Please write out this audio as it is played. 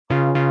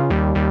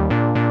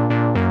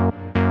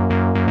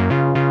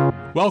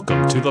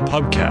Welcome to the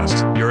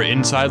Pubcast, your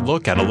inside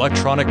look at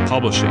electronic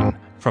publishing.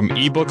 From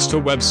ebooks to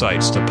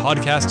websites to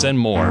podcasts and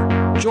more,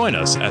 join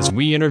us as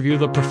we interview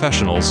the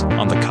professionals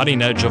on the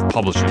cutting edge of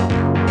publishing.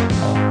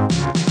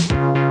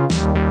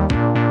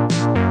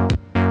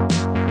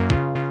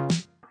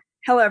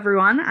 Hello,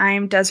 everyone.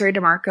 I'm Desiree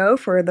DeMarco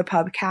for the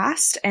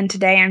Pubcast, and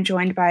today I'm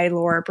joined by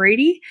Laura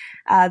Brady,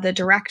 the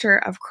Director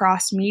of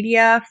Cross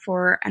Media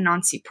for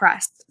Anansi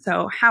Press.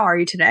 So how are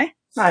you today?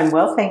 I'm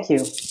well, thank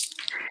you.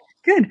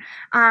 Good.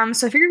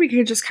 So I figured we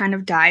could just kind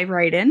of dive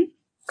right in.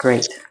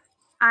 Great.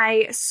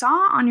 I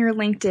saw on your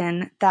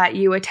LinkedIn that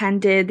you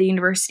attended the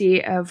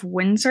University of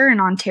Windsor in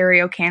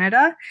Ontario,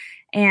 Canada,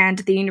 and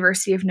the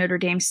University of Notre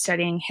Dame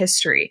studying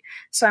history.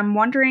 So I'm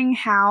wondering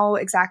how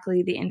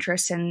exactly the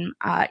interest in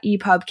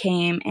EPUB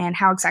came and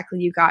how exactly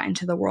you got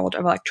into the world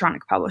of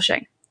electronic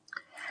publishing.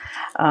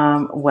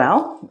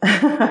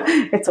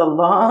 It's a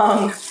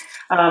long...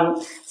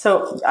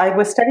 So I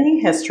was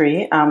studying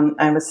history.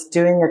 I was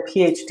doing a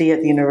PhD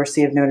at the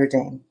University of Notre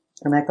Dame,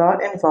 and I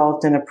got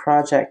involved in a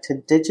project to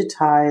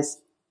digitize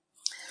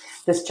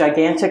this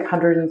gigantic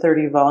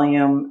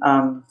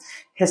 130-volume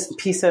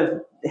piece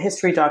of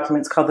history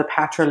documents called the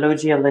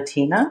Patrologia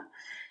Latina.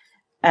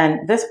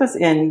 And this was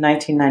in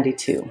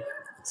 1992.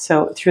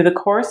 So through the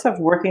course of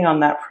working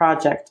on that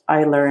project,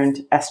 I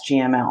learned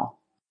SGML.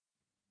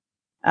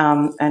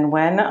 And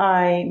when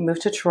I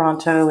moved to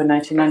Toronto in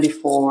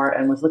 1994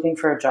 and was looking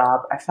for a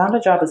job, I found a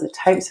job as a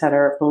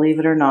typesetter, believe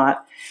it or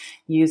not,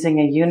 using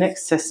a Unix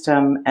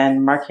system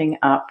and marking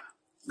up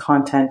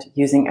content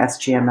using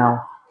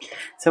SGML.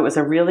 So it was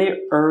a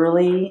really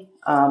early,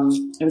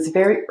 it was a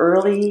very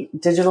early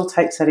digital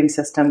typesetting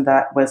system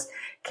that was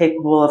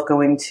capable of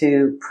going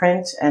to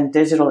print and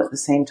digital at the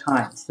same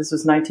time. So this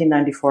was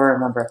 1994, I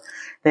remember.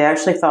 They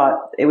actually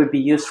thought it would be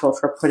useful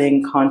for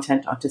putting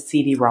content onto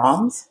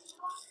CD-ROMs.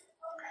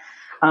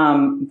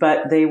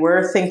 But they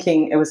were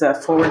thinking, it was a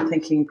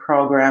forward-thinking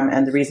program,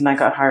 and the reason I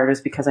got hired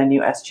is because I knew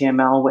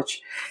SGML,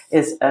 which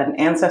is an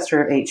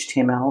ancestor of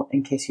HTML,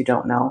 in case you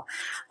don't know.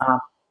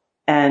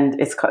 And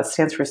it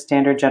stands for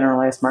Standard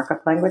Generalized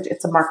Markup Language.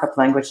 It's a markup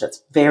language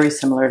that's very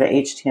similar to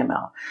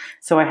HTML.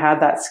 So I had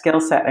that skill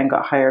set and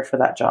got hired for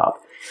that job.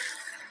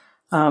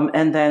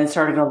 And then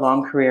started a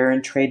long career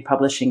in trade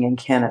publishing in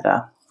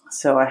Canada.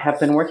 So I have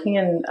been working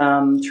in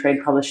trade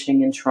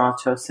publishing in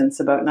Toronto since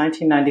about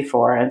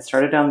 1994 and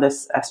started on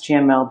this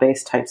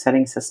SGML-based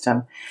typesetting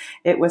system.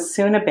 It was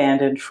soon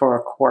abandoned for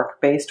a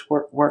Quark-based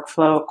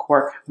workflow,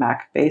 Quark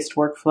Mac-based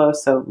workflow,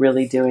 so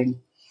really doing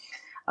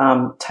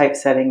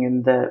typesetting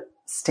in the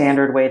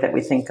standard way that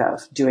we think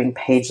of, doing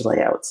page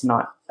layouts,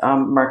 not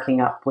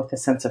marking up with a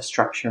sense of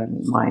structure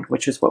in mind,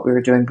 which is what we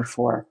were doing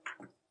before.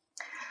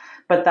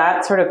 But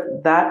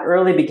that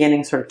early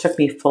beginning sort of took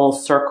me full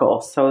circle,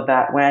 so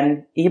that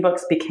when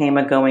ebooks became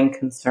a going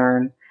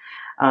concern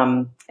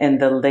in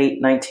the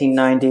late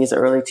 1990s,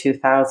 early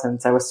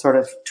 2000s, I was sort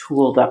of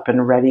tooled up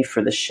and ready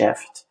for the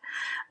shift.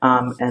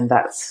 And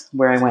that's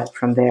where I went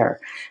from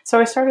there. So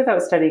I started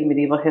out studying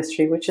medieval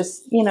history, which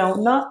is,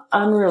 not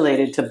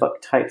unrelated to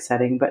book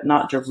typesetting, but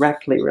not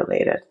directly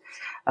related.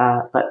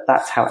 But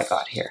that's how I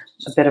got here.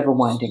 A bit of a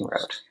winding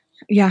road.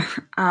 Yeah.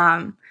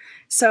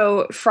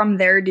 So from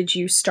there, did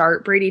you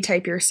start Brady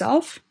Type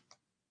yourself?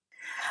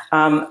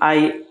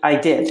 I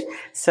did.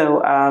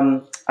 So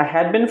I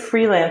had been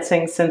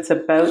freelancing since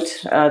about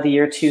the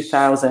year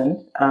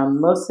 2000,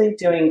 mostly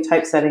doing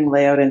typesetting,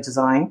 layout, and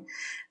design.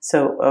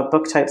 So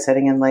book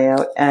typesetting and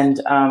layout,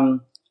 and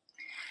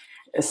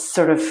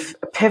sort of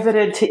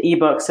pivoted to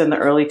ebooks in the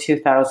early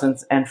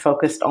 2000s and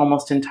focused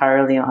almost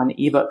entirely on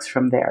ebooks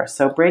from there.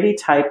 So Brady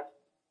Type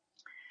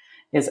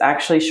is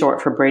actually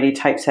short for Brady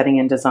Typesetting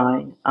and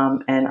Design.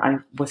 And I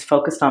was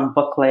focused on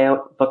book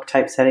layout, book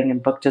typesetting,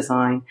 and book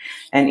design.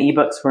 And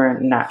ebooks were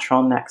a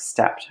natural next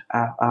step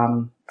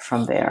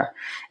from there.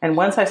 And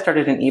once I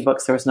started in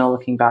ebooks, there was no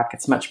looking back.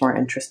 It's much more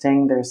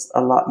interesting. There's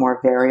a lot more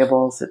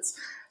variables. It's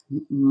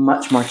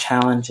much more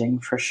challenging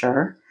for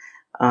sure.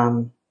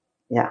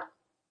 Yeah.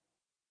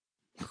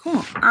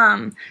 Cool.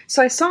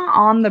 So I saw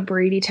on the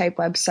Brady Type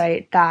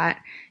website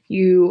that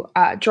you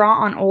draw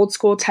on old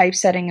school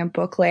typesetting and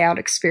book layout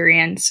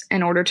experience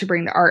in order to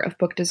bring the art of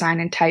book design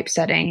and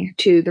typesetting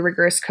to the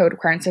rigorous code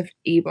requirements of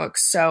ebooks.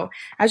 So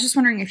I was just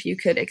wondering if you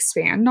could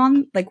expand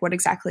on what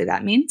exactly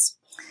that means.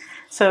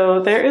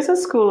 So there is a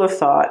school of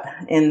thought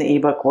in the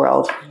ebook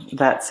world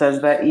that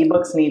says that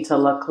ebooks need to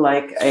look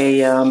like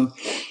a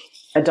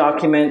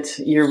document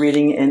you're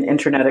reading in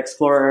Internet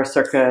Explorer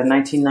circa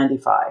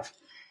 1995.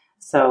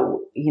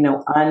 So,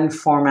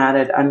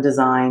 unformatted,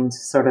 undesigned,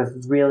 sort of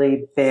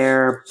really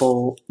bare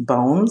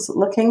bones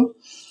looking.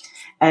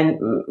 And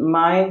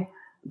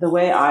the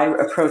way I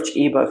approach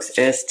ebooks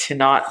is to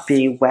not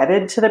be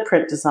wedded to the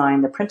print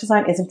design. The print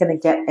design isn't going to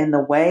get in the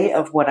way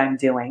of what I'm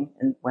doing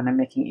when I'm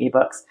making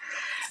ebooks,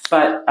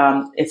 but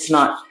it's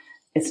not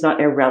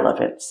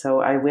irrelevant. So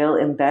I will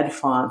embed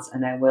fonts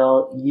and I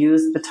will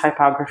use the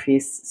typography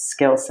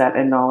skill set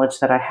and knowledge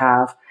that I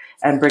have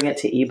and bring it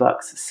to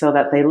ebooks so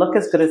that they look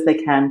as good as they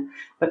can,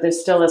 but they're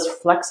still as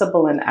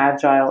flexible and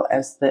agile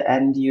as the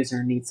end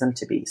user needs them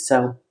to be.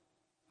 So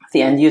if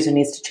the end user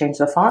needs to change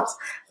the fonts,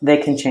 they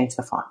can change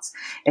the fonts.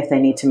 If they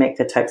need to make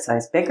the type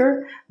size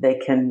bigger, they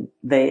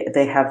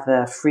have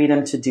the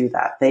freedom to do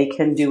that. They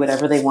can do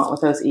whatever they want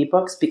with those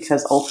ebooks,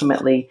 because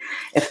ultimately,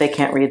 if they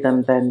can't read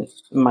them, then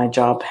my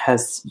job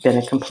has been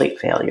a complete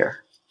failure.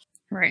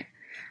 Right.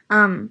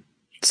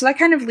 So that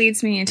kind of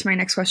leads me into my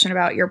next question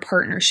about your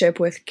partnership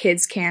with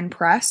Kids Can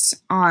Press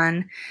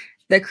on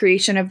the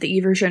creation of the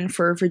e-version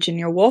for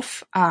Virginia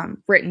Woolf,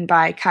 written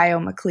by Kyle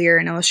McClear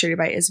and illustrated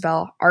by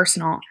Isabel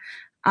Arsenault,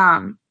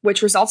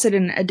 which resulted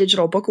in a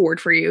digital book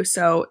award for you.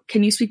 So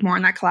can you speak more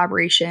on that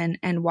collaboration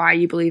and why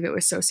you believe it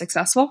was so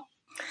successful?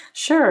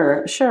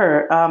 Sure.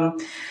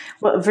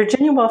 Well,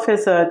 Virginia Woolf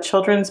is a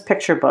children's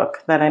picture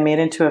book that I made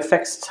into a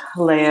fixed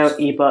layout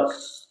ebook.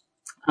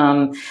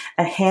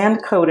 I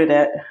hand coded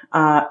it.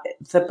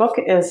 The book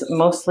is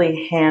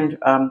mostly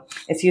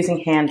it's using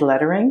hand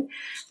lettering,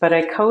 but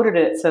I coded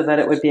it so that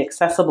it would be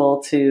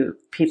accessible to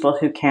people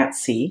who can't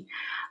see.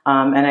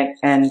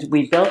 And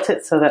we built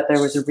it so that there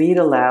was a read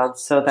aloud,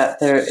 so that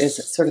there is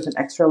sort of an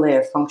extra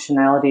layer of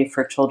functionality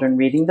for children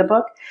reading the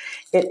book.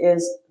 It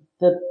is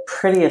the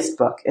prettiest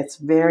book. It's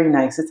very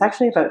nice. It's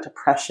actually about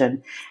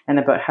depression and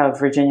about how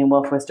Virginia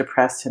Woolf was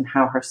depressed and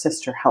how her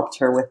sister helped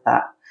her with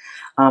that.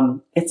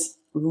 It's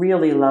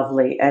really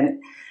lovely. And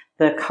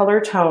the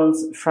color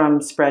tones from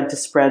spread to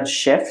spread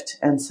shift.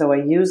 And so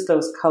I use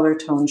those color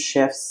tone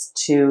shifts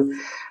to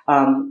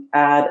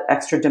add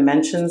extra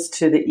dimensions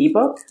to the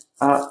ebook.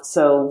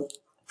 So,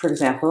 for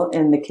example,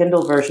 in the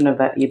Kindle version of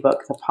that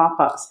ebook, the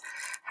pop-ups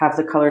have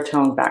the color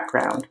tone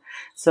background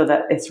so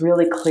that it's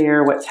really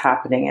clear what's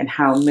happening and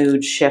how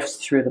mood shifts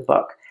through the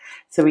book.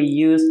 So we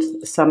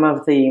used some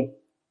of the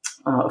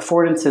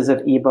affordances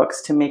of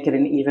ebooks to make it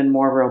an even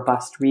more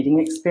robust reading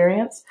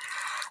experience.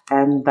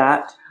 And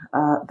that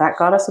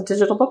got us a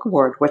digital book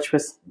award, which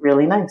was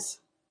really nice.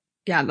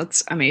 Yeah,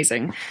 that's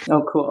amazing.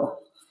 Oh, cool.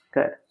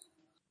 Good.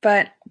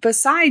 But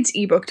besides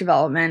ebook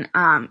development,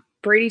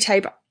 Brady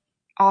Type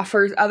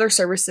offers other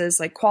services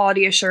like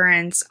quality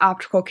assurance,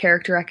 optical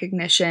character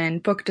recognition,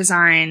 book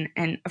design,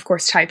 and of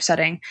course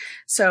typesetting.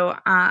 So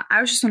I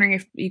was just wondering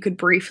if you could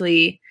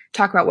briefly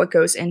talk about what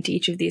goes into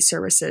each of these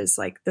services,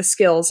 like the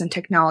skills and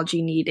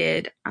technology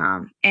needed,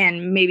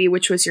 and maybe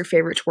which was your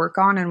favorite to work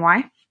on and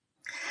why.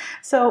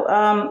 So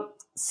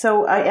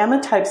I am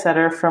a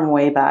typesetter from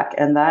way back,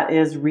 and that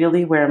is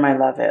really where my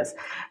love is.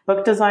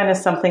 Book design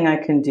is something I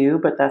can do,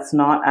 but that's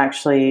not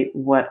actually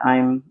what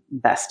I'm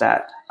best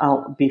at.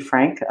 I'll be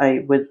frank.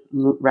 I would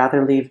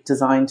rather leave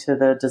design to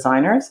the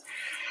designers.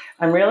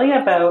 I'm really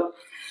about,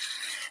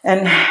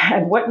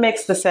 and what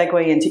makes the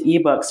segue into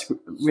ebooks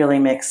really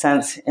makes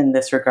sense in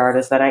this regard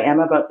is that I am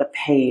about the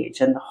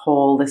page and the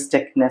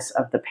holisticness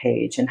of the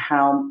page and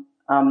how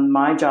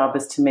my job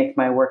is to make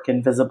my work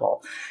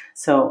invisible.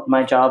 So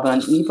my job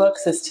on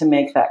ebooks is to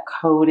make that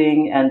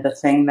coding and the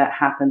thing that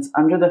happens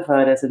under the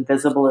hood as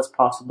invisible as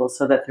possible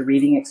so that the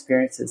reading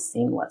experience is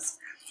seamless.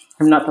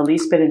 I'm not the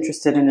least bit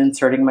interested in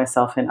inserting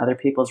myself in other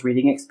people's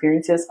reading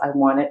experiences. I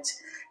want it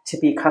to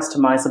be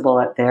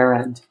customizable at their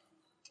end.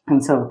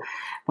 And so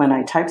when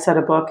I typeset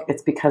a book,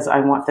 it's because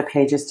I want the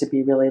pages to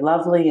be really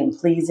lovely and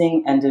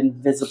pleasing and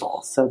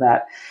invisible so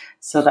that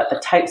the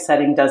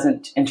typesetting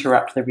doesn't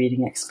interrupt the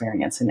reading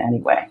experience in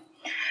any way.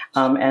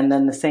 And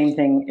then the same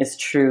thing is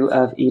true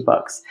of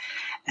ebooks.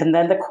 And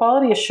then the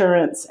quality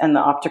assurance and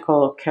the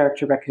optical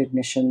character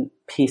recognition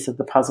piece of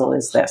the puzzle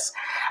is this.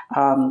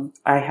 I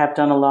have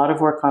done a lot of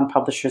work on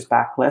publishers'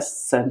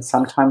 backlists, and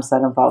sometimes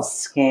that involves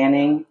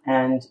scanning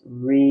and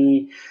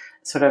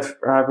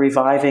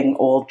reviving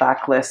old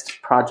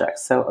backlist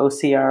projects. So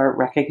OCR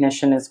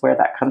recognition is where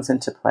that comes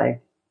into play.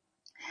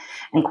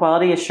 And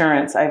quality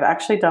assurance, I've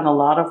actually done a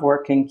lot of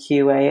work in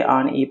QA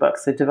on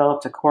ebooks. I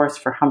developed a course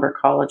for Humber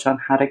College on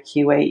how to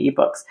QA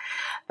ebooks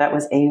that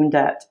was aimed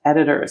at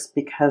editors,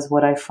 because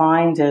what I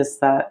find is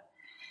that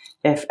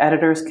if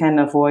editors can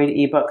avoid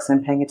ebooks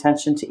and paying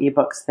attention to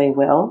ebooks, they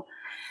will.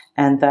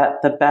 And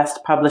that the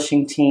best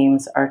publishing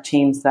teams are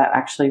teams that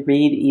actually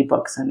read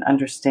ebooks and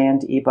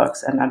understand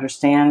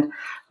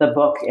the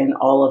book in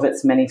all of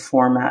its many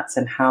formats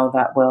and how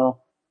that will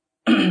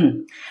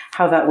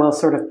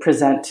sort of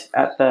present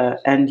at the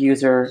end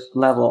user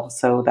level,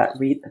 so that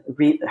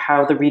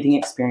how the reading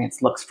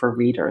experience looks for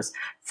readers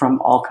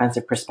from all kinds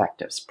of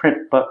perspectives: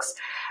 print books,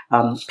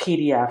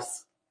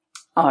 PDFs,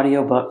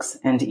 audiobooks,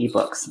 and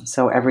ebooks.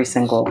 So every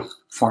single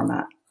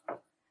format,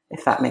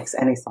 if that makes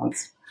any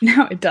sense.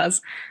 No, it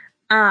does.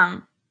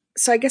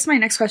 So I guess my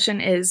next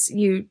question is,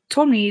 you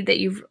told me that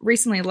you've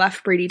recently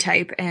left Brady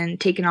Type and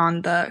taken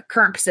on the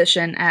current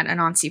position at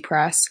Anansi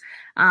Press.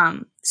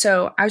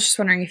 So I was just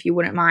wondering if you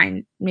wouldn't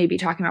mind maybe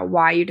talking about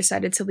why you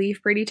decided to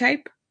leave Brady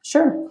Type.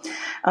 Sure.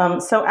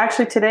 So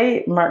actually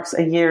today marks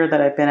a year that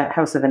I've been at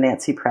House of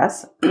Anansi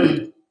Press.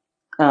 And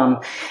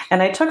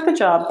I took the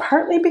job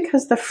partly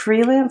because the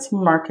freelance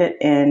market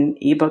in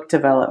ebook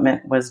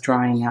development was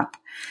drying up.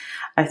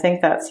 I think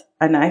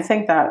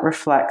that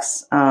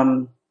reflects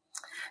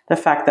the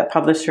fact that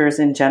publishers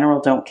in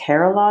general don't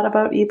care a lot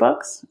about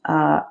ebooks,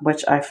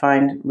 which I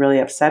find really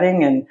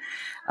upsetting. And,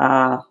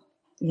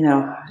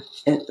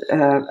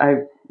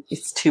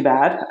 it's too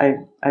bad.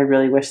 I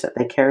really wish that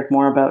they cared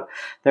more about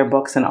their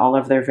books in all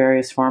of their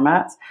various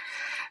formats,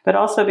 but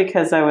also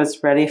because I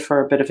was ready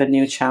for a bit of a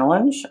new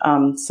challenge.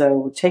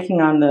 So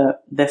taking on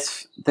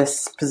this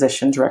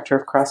position, Director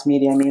of Cross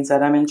Media, means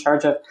that I'm in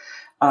charge of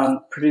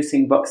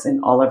producing books in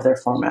all of their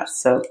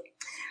formats.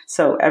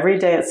 So every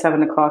day at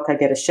 7:00, I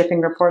get a shipping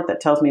report that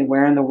tells me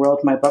where in the world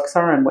my books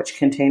are and which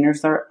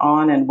containers they're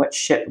on and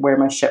where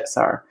my ships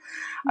are.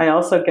 I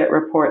also get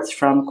reports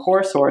from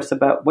CoreSource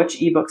about which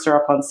ebooks are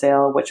up on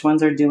sale, which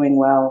ones are doing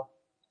well,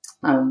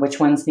 which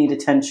ones need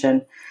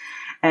attention.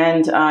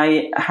 And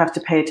I have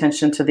to pay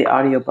attention to the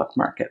audiobook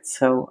market.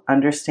 So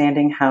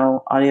understanding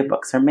how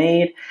audiobooks are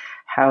made,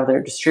 how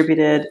they're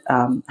distributed,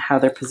 how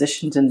they're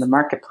positioned in the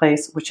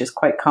marketplace, which is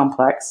quite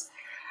complex.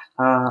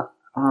 So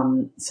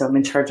I'm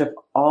in charge of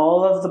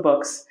all of the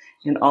books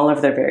in all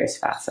of their various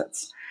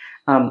facets.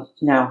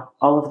 Now,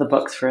 all of the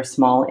books for a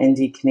small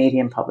indie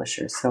Canadian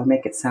publisher, so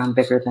make it sound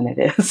bigger than it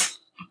is,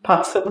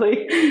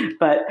 possibly,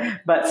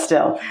 but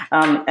still.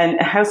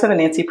 And House of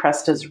Anansi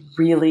Press does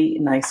really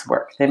nice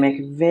work. They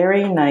make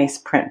very nice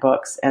print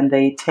books, and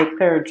they take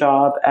their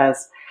job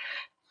as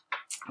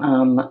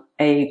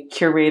a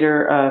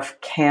curator of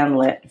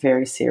CanLit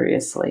very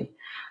seriously.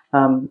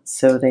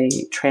 So they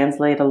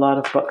translate a lot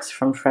of books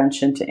from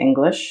French into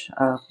English,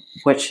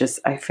 which is,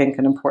 I think,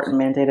 an important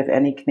mandate of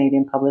any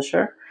Canadian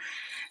publisher.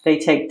 They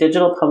take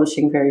digital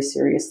publishing very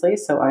seriously,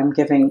 so I'm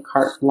giving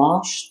carte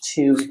blanche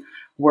to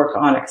work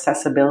on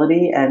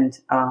accessibility and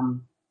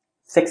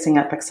fixing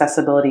up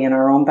accessibility in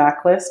our own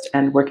backlist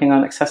and working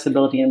on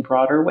accessibility in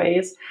broader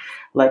ways,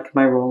 like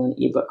my role in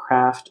ebook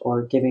craft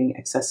or giving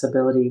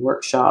accessibility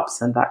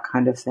workshops and that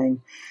kind of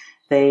thing.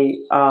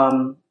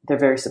 They're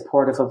very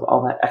supportive of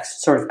all that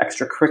sort of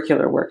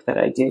extracurricular work that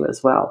I do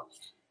as well.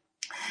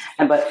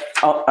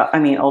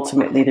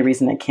 Ultimately, the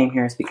reason I came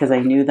here is because I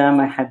knew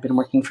them. I had been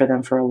working for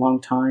them for a long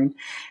time,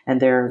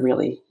 and they're a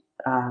really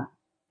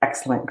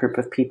excellent group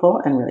of people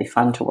and really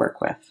fun to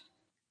work with.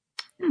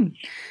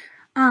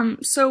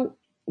 So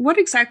what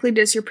exactly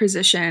does your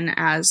position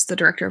as the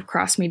Director of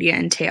Cross Media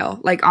entail,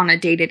 like on a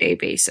day-to-day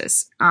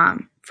basis?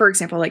 For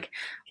example, like,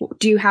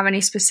 do you have any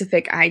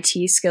specific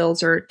IT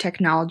skills or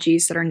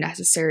technologies that are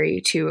necessary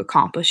to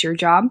accomplish your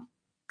job?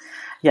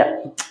 Yeah.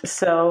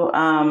 So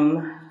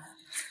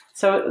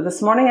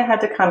this morning I had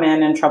to come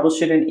in and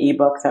troubleshoot an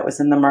ebook that was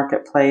in the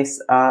marketplace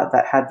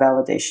that had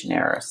validation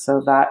errors.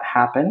 So that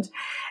happened.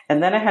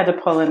 And then I had to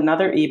pull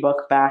another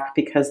ebook back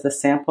because the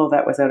sample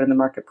that was out in the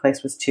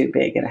marketplace was too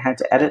big, and I had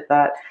to edit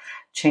that,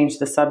 change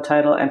the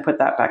subtitle, and put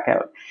that back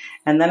out.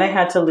 And then I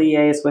had to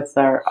liaise with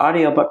our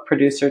audiobook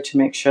producer to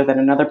make sure that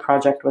another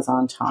project was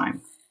on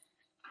time.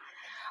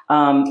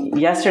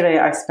 Yesterday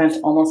I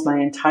spent almost my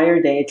entire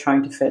day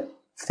trying to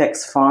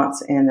fix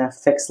fonts in a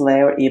fixed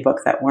layout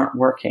ebook that weren't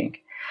working.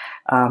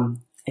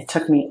 It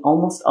took me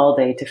almost all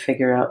day to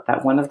figure out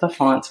that one of the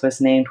fonts was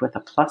named with a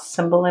plus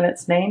symbol in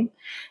its name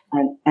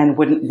and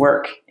wouldn't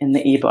work in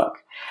the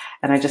ebook.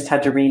 And I just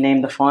had to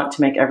rename the font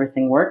to make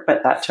everything work,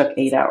 but that took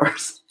 8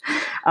 hours.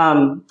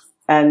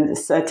 And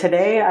so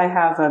today I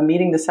have a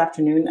meeting this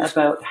afternoon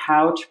about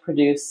how to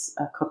produce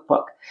a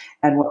cookbook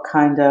and what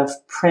kind of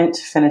print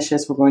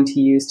finishes we're going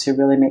to use to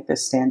really make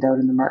this stand out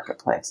in the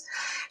marketplace.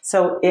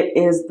 So it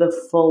is the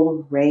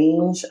full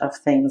range of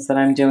things that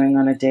I'm doing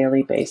on a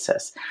daily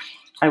basis.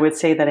 I would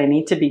say that I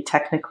need to be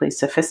technically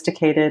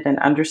sophisticated and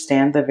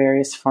understand the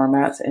various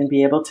formats and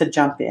be able to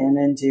jump in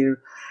and do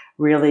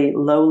really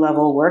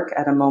low-level work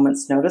at a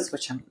moment's notice,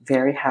 which I'm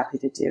very happy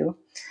to do.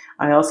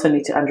 I also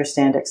need to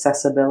understand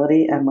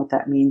accessibility and what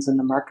that means in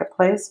the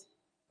marketplace.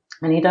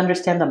 I need to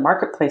understand the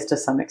marketplace to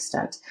some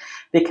extent,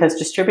 because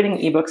distributing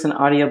ebooks and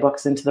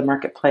audiobooks into the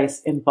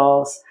marketplace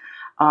involves,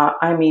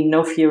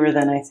 no fewer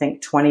than, I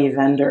think, 20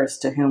 vendors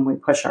to whom we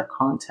push our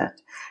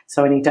content.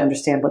 So I need to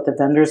understand what the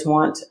vendors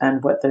want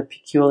and what their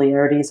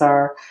peculiarities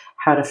are,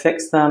 how to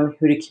fix them,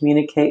 who to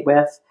communicate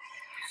with.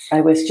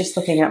 I was just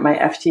looking at my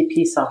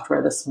FTP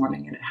software this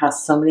morning, and it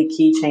has so many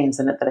keychains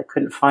in it that I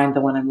couldn't find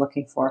the one I'm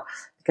looking for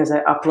because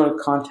I upload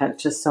content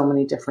to so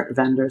many different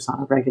vendors on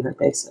a regular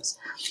basis.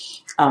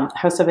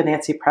 House of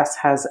Anansi Press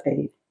has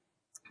a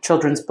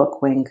children's book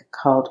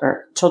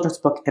children's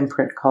book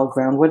imprint called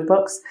Groundwood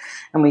Books,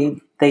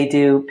 and they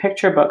do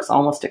picture books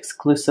almost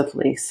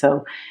exclusively.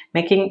 So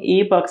making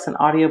ebooks and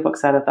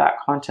audiobooks out of that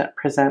content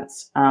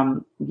presents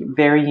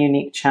very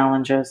unique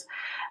challenges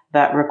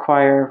that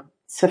require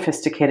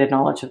sophisticated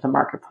knowledge of the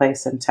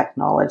marketplace and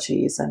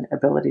technologies and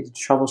ability to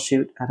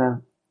troubleshoot at a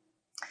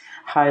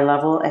high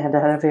level and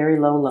at a very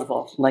low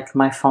level, like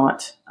my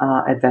font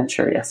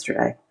adventure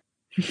yesterday.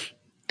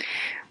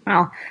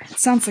 Well, it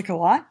sounds like a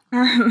lot.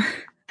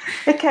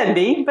 It can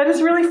be, but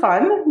it's really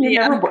fun.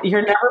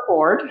 You're never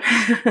bored.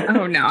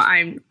 Oh, no,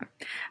 I'm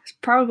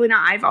probably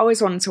not. I've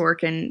always wanted to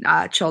work in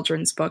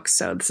children's books,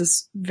 so this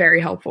is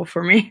very helpful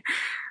for me.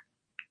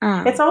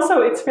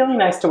 It's really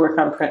nice to work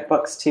on print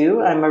books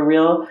too. I'm a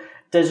real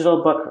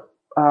digital book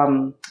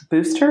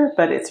booster,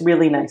 but it's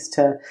really nice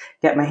to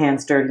get my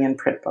hands dirty in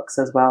print books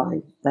as well.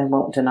 I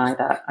won't deny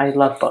that. I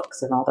love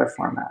books in all their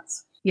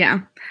formats.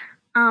 Yeah.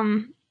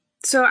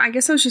 So I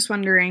guess I was just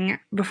wondering,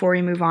 before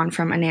we move on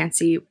from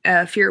Anansi,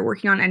 if you're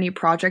working on any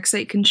projects that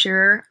you can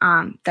share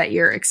that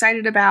you're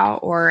excited about,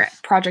 or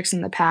projects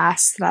in the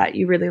past that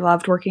you really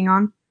loved working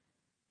on?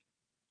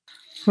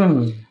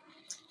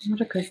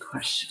 What a good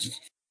question.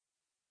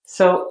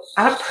 So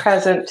at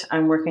present,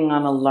 I'm working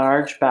on a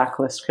large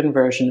backlist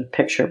conversion of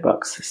picture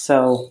books.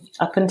 So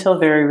up until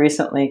very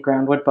recently,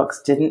 Groundwood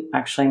Books didn't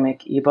actually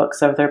make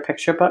ebooks of their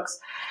picture books.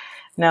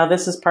 Now,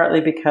 this is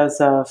partly because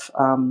of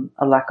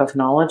a lack of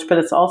knowledge, but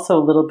it's also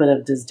a little bit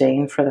of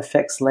disdain for the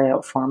fixed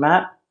layout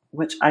format,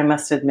 which I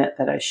must admit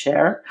that I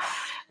share.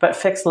 But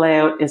fixed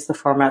layout is the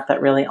format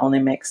that really only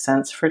makes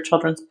sense for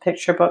children's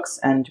picture books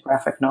and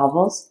graphic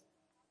novels.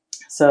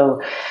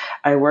 So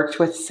I worked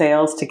with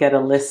sales to get a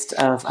list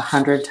of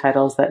 100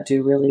 titles that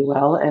do really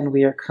well, and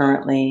we are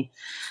currently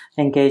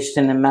engaged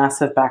in a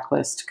massive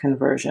backlist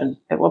conversion.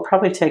 It will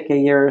probably take a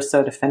year or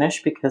so to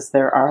finish because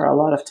there are a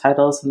lot of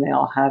titles and they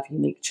all have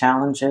unique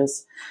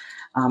challenges,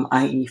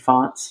 i.e.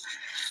 fonts.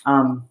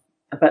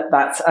 But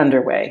that's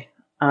underway.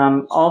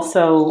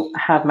 Also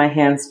have my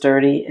hands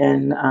dirty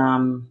in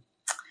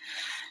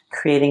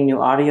creating new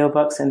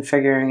audiobooks and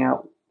figuring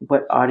out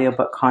what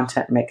audiobook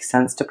content makes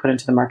sense to put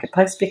into the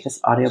marketplace,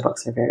 because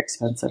audiobooks are very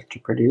expensive to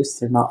produce.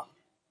 They're not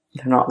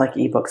like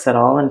ebooks at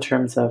all in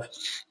terms of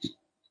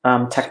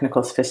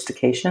technical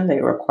sophistication.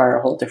 They require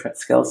a whole different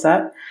skill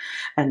set,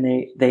 and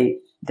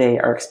they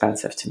are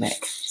expensive to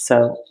make.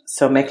 So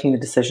making the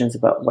decisions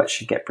about what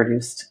should get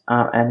produced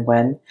and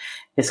when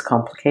is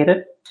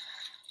complicated.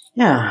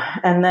 Yeah,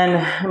 and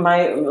then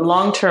my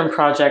long-term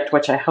project,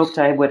 which I hoped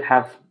I would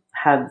have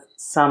had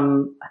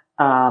some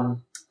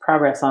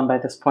progress on by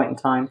this point in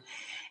time,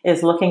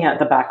 is looking at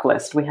the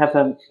backlist. We have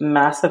a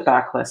massive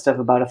backlist of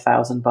about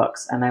 1,000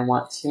 books, and I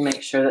want to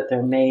make sure that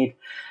they're made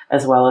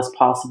as well as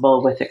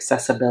possible with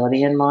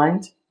accessibility in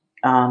mind.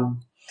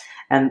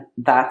 And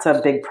that's a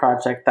big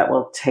project that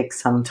will take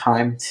some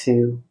time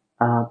to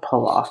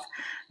pull off.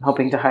 I'm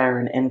hoping to hire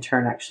an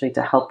intern actually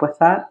to help with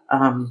that.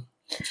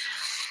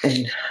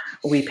 And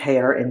we pay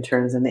our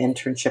interns, and the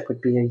internship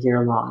would be a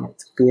year long.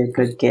 It'd be a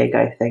good gig,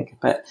 I think,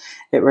 but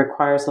it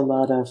requires a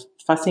lot of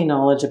fussy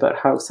knowledge about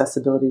how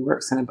accessibility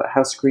works and about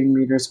how screen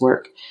readers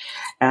work,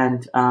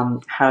 and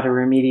how to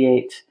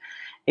remediate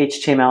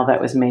HTML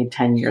that was made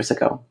 10 years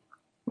ago.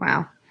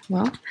 Wow.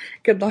 Well,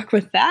 good luck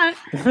with that.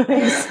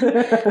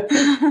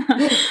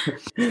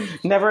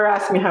 Never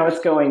ask me how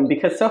it's going,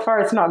 because so far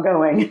it's not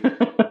going.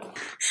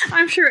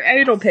 I'm sure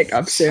it'll pick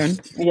up soon.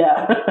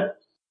 Yeah.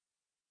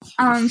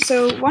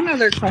 So one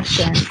other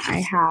question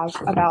I have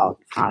about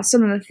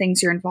some of the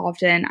things you're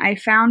involved in. I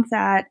found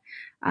that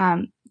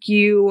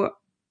you,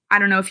 I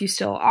don't know if you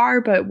still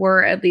are, but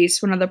were at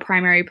least one of the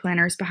primary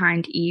planners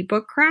behind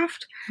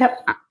eBookcraft. Yep.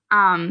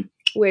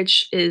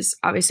 Which is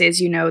obviously, as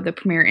you know, the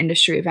premier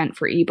industry event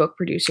for ebook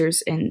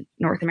producers in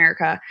North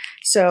America.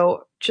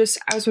 So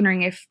I was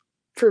wondering if,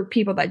 for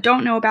people that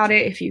don't know about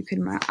it, if you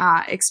can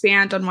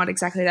expand on what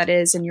exactly that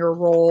is and your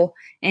role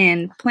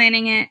in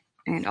planning it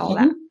and all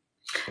that.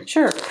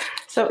 Sure.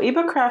 So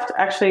eBookcraft,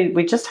 actually,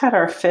 we just had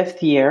our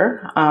 5th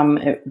year.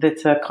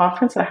 It's a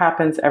conference that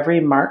happens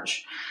every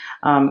March.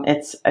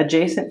 It's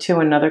adjacent to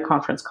another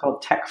conference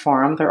called Tech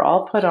Forum. They're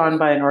all put on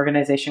by an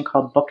organization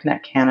called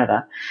BookNet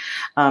Canada.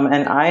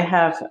 And I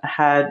have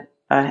had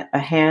a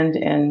hand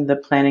in the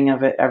planning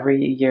of it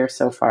every year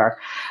so far.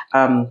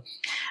 I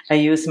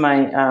use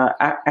my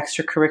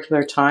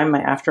extracurricular time,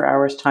 my after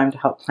hours time, to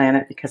help plan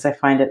it because I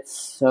find it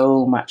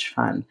so much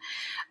fun.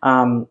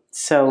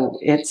 So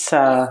it's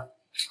a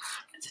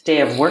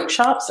day of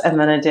workshops and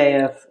then a day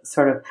of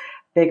sort of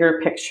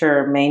bigger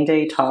picture main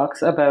day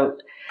talks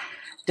about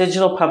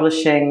digital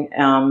publishing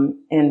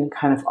in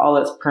kind of all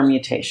its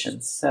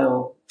permutations.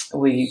 So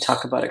we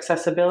talk about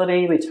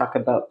accessibility, we talk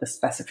about the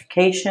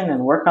specification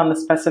and work on the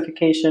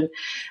specification.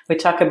 We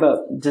talk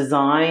about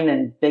design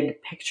and big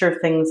picture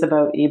things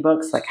about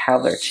ebooks, like how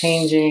they're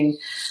changing,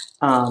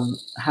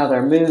 how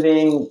they're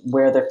moving,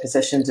 where they're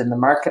positioned in the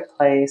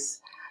marketplace,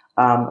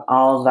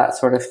 all of that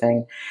sort of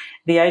thing.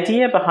 The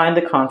idea behind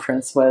the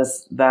conference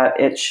was that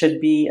it should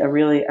be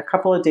a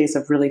couple of days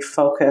of really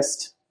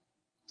focused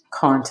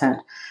content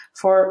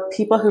for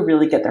people who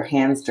really get their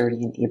hands dirty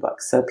in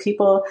ebooks. So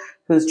people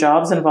whose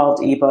jobs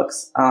involved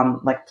ebooks,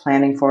 like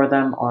planning for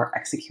them or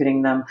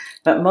executing them,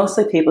 but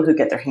mostly people who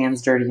get their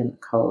hands dirty in the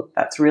code.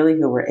 That's really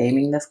who we're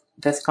aiming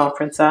this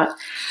conference at.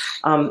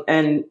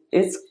 And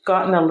it's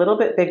gotten a little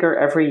bit bigger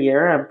every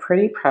year. I'm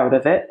pretty proud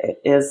of it.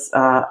 It is,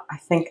 I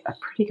think, a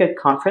pretty good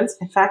conference.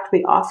 In fact,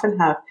 we often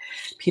have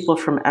people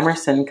from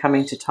Emerson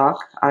coming to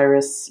talk.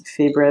 Iris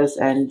Fibres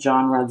and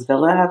John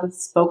Rudsvilla have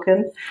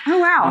spoken. Oh,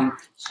 wow.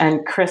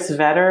 And Chris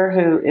Vetter,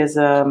 who is,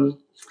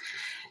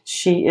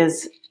 she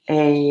is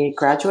a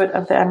graduate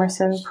of the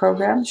Emerson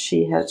program.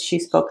 She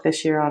spoke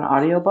this year on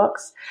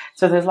audiobooks.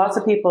 So there's lots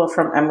of people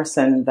from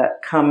Emerson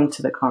that come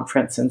to the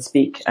conference and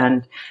speak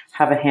and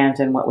have a hand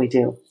in what we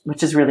do,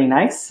 which is really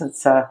nice.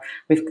 It's a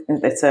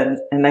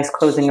nice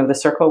closing of the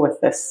circle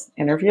with this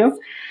interview.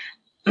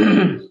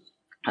 The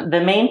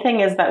main thing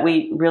is that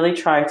we really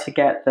try to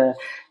get the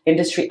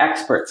industry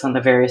experts on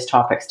the various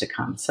topics to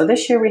come. So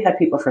this year we had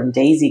people from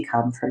Daisy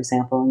come, for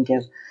example, and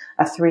give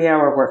a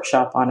 3-hour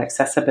workshop on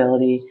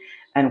accessibility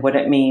and what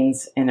it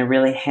means in a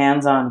really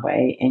hands-on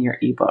way in your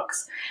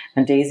ebooks.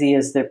 And Daisy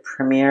is the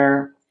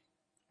premier,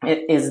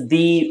 it is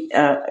the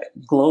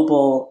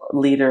global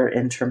leader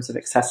in terms of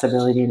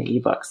accessibility in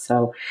ebooks.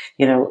 So,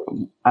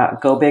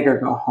 go big or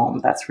go home.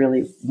 That's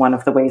really one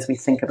of the ways we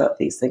think about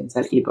these things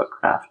at Ebook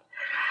Craft.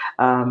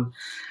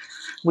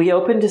 We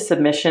open to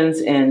submissions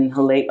in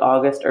late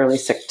August, early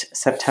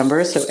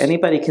September, so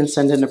anybody can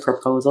send in a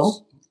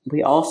proposal.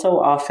 We also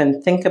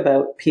often think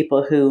about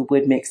people who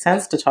would make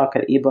sense to talk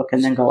at ebook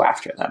and then go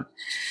after them.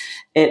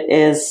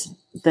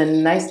 The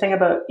nice thing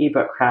about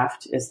Ebook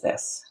Craft is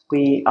this.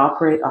 We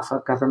operate off a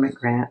government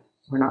grant.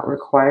 We're not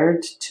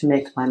required to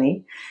make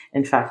money.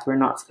 In fact,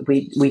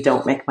 we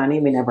don't make money.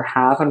 We never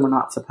have, and we're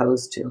not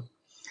supposed to.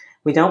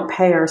 We don't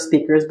pay our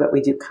speakers, but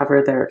we do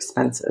cover their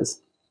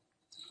expenses.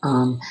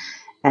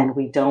 And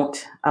we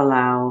don't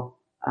allow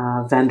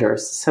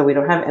vendors. So we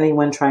don't have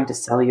anyone trying to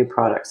sell you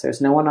products. There's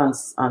no one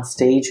on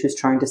stage who's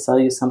trying to sell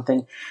you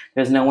something.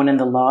 There's no one in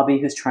the lobby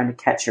who's trying to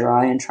catch your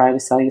eye and try to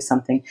sell you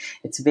something.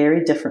 It's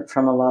very different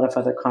from a lot of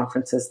other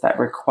conferences that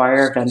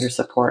require vendor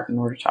support in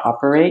order to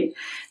operate.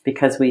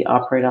 Because we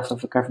operate off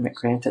of a government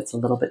grant, it's a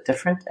little bit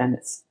different, and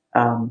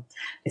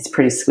it's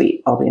pretty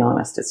sweet. I'll be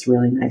honest. It's a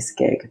really nice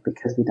gig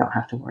because we don't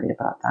have to worry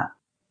about that.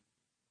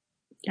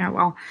 Yeah,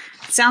 well,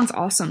 it sounds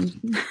awesome.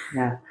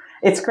 Yeah.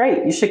 It's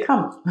great. You should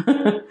come.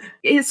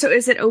 So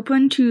is it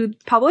open to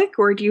public,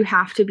 or do you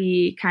have to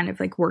be kind of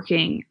like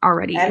working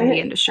already in the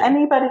industry?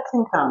 Anybody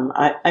can come.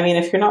 I mean,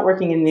 if you're not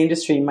working in the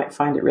industry, you might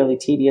find it really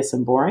tedious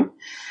and boring,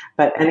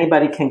 but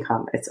anybody can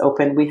come. It's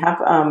open. We have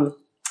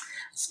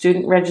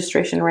student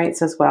registration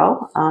rates as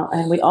well.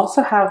 And we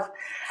also have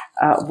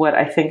what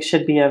I think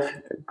should be of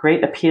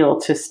great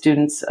appeal to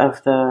students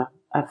of the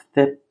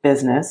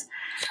business.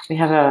 We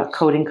have a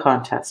coding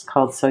contest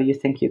called So You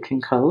Think You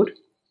Can Code.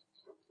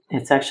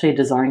 It's actually a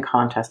design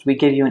contest. We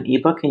give you an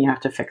ebook and you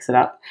have to fix it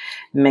up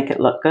and make it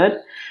look good.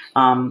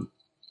 And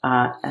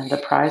the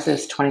prize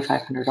is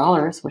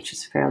 $2,500, which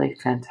is fairly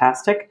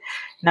fantastic.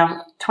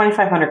 Now,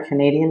 2,500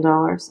 Canadian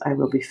dollars, I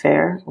will be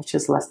fair, which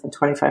is less than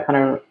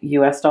 2,500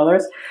 US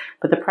dollars.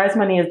 But the prize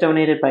money is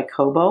donated by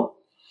Kobo.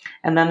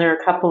 And then there are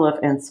a couple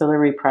of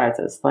ancillary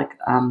prizes, like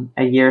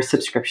a year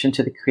subscription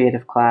to the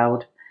Creative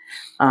Cloud,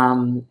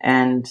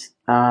 and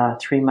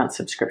 3-month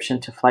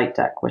subscription to Flight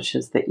Deck, which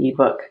is the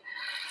ebook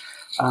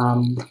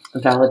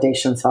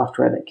validation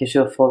software that gives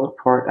you a full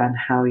report on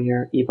how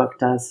your ebook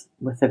does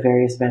with the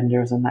various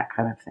vendors and that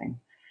kind of thing.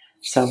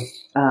 So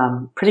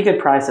pretty good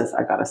prizes,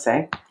 I gotta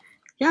say.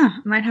 Yeah,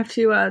 I might have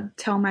to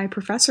tell my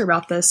professor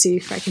about this, see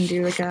if I can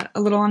do like a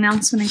little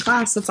announcement in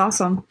class. That's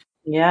awesome.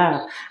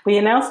 Yeah, we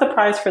announced the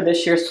prize for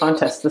this year's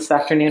contest this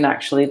afternoon,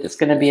 actually. That's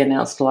going to be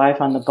announced live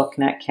on the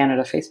BookNet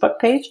Canada Facebook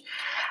page.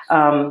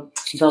 So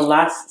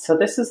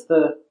this is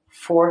the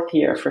 4th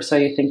year for So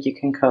You Think You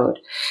Can Code.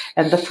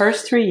 And the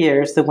first 3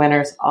 years, the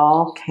winners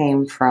all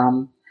came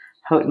from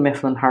Houghton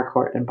Mifflin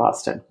Harcourt in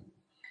Boston.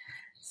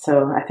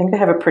 So I think they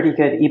have a pretty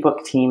good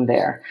ebook team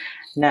there.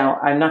 Now,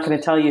 I'm not going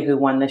to tell you who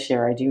won this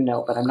year. I do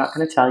know, but I'm not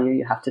going to tell you.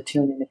 You have to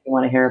tune in if you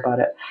want to hear about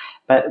it.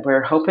 But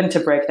we're hoping to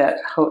break that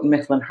Houghton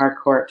Mifflin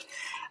Harcourt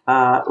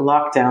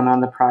lockdown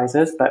on the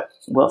prizes, but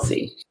we'll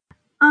see.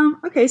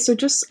 Okay, so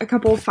just a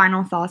couple of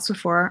final thoughts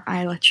before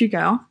I let you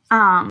go.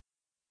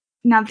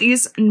 Now,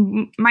 these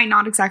might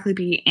not exactly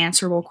be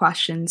answerable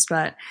questions,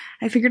 but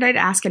I figured I'd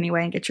ask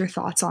anyway and get your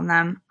thoughts on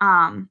them.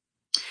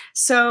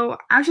 So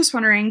I was just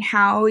wondering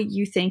how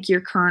you think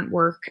your current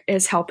work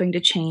is helping to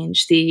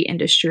change the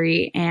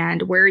industry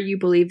and where you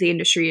believe the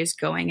industry is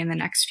going in the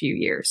next few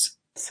years.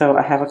 So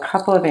I have a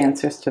couple of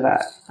answers to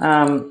that.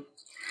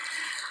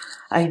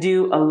 I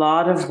do a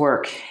lot of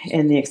work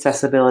in the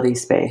accessibility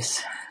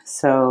space.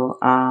 So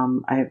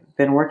I've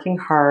been working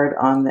hard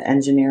on the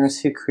engineers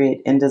who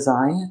create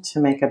InDesign to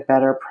make a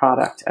better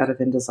product out of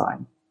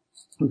InDesign,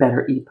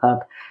 better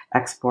EPUB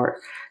export,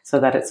 so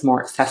that it's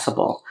more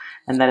accessible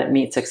and that it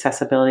meets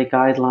accessibility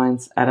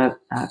guidelines at a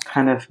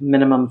kind of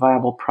minimum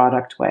viable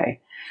product way.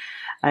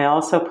 I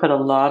also put a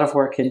lot of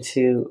work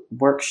into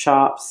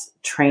workshops,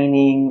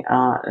 training,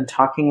 and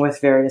talking with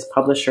various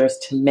publishers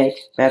to make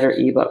better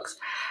ebooks,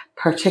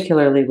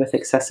 particularly with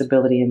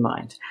accessibility in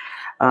mind.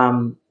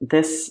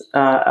 This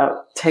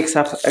takes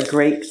up a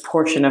great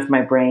portion of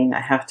my brain,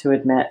 I have to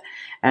admit,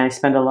 and I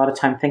spend a lot of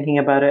time thinking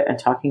about it and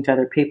talking to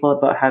other people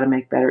about how to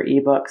make better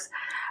ebooks.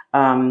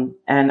 And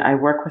I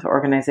work with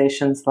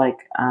organizations like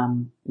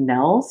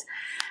NNELS.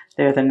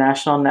 They're the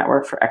National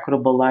Network for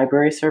Equitable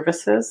Library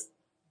Services.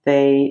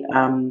 They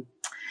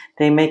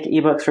They make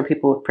ebooks for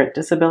people with print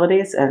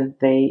disabilities, and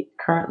they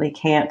currently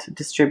can't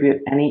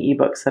distribute any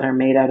ebooks that are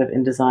made out of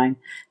InDesign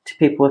to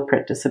people with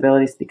print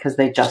disabilities because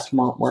they just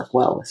won't work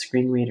well with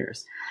screen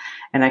readers.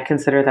 And I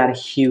consider that a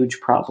huge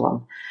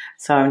problem.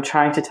 So I'm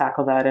trying to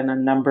tackle that in a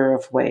number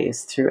of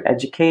ways, through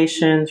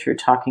education, through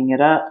talking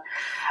it up,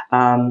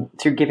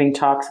 through giving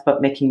talks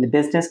about making the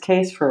business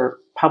case for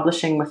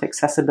publishing with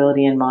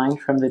accessibility in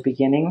mind from the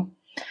beginning,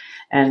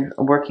 and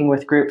working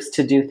with groups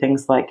to do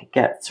things like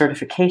get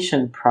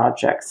certification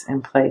projects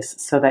in place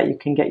so that you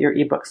can get your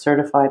ebook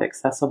certified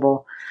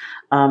accessible,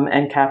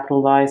 and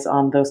capitalize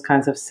on those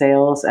kinds of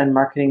sales and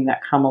marketing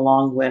that come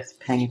along with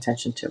paying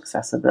attention to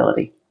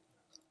accessibility.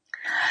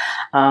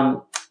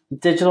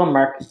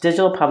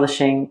 Digital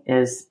publishing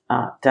is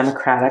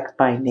democratic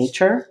by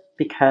nature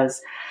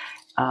because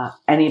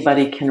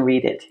anybody can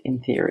read it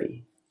in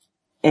theory.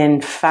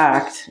 In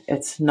fact,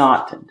 it's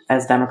not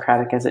as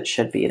democratic as it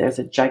should be. There's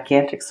a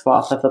gigantic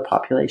swath of the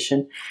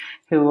population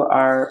who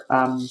are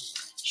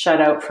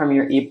shut out from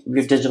your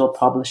digital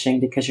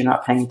publishing because you're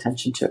not paying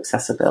attention to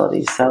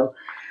accessibility. So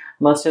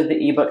most of the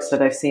ebooks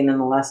that I've seen in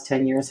the last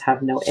 10 years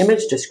have no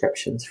image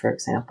descriptions, for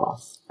example.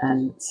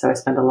 And so I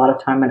spend a lot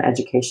of time on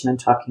education and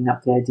talking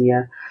up the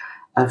idea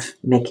of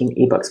making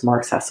ebooks more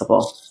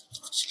accessible.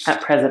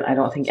 At present, I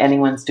don't think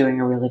anyone's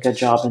doing a really good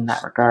job in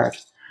that regard.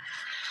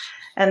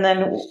 And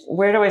then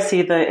where do I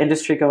see the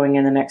industry going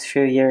in the next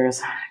few years?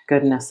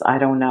 Goodness, I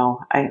don't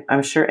know.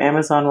 I'm sure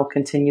Amazon will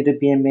continue to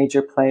be a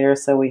major player,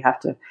 so we have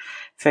to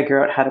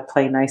figure out how to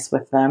play nice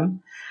with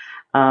them.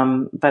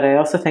 But I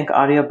also think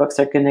audiobooks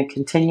are going to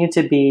continue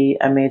to be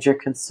a major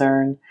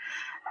concern.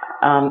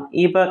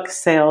 Ebook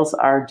sales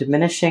are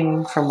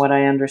diminishing from what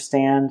I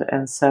understand.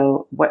 And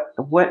so what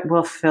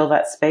will fill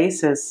that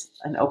space is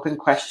an open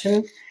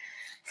question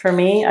for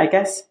me. I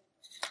guess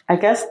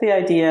the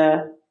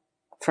idea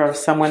for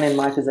someone in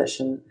my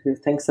position who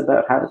thinks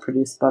about how to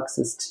produce books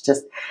is to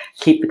just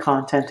keep the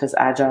content as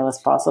agile as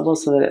possible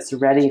so that it's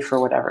ready for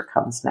whatever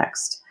comes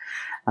next.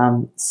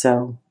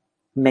 So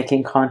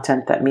making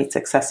content that meets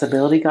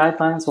accessibility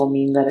guidelines will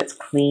mean that it's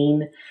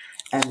clean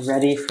and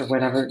ready for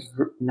whatever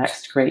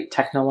next great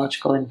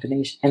technological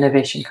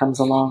innovation comes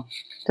along.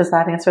 Does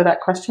that answer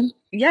that question?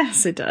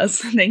 Yes, it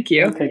does. Thank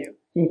you. Okay,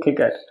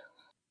 good.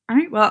 All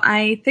right. Well,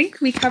 I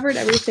think we covered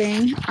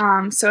everything.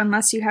 So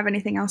unless you have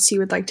anything else you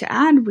would like to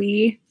add,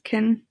 we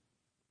can,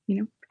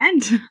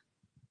 end.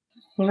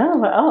 No,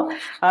 well,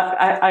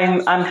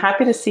 I'm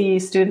happy to see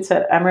students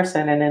at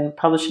Emerson and in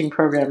publishing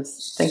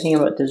programs thinking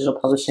about digital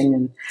publishing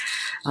and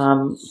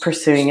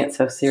pursuing it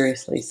so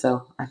seriously.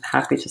 So I'm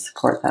happy to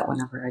support that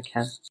whenever I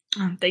can.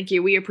 Thank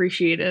you. We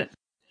appreciate it.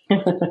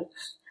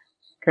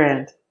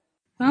 Grand.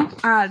 Well,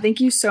 thank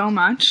you so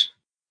much.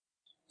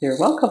 You're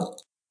welcome.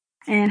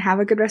 And have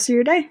a good rest of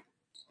your day.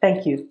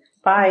 Thank you.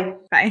 Bye.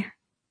 Bye.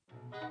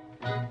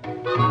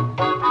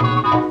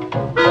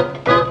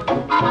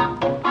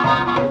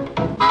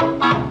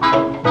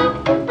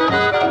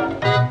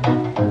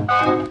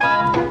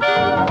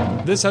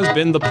 This has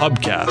been the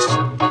Pubcast.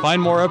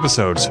 Find more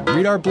episodes,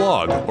 read our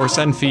blog, or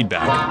send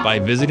feedback by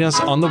visiting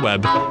us on the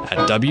web at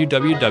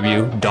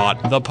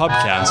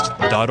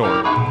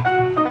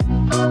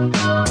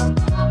www.thepubcast.org.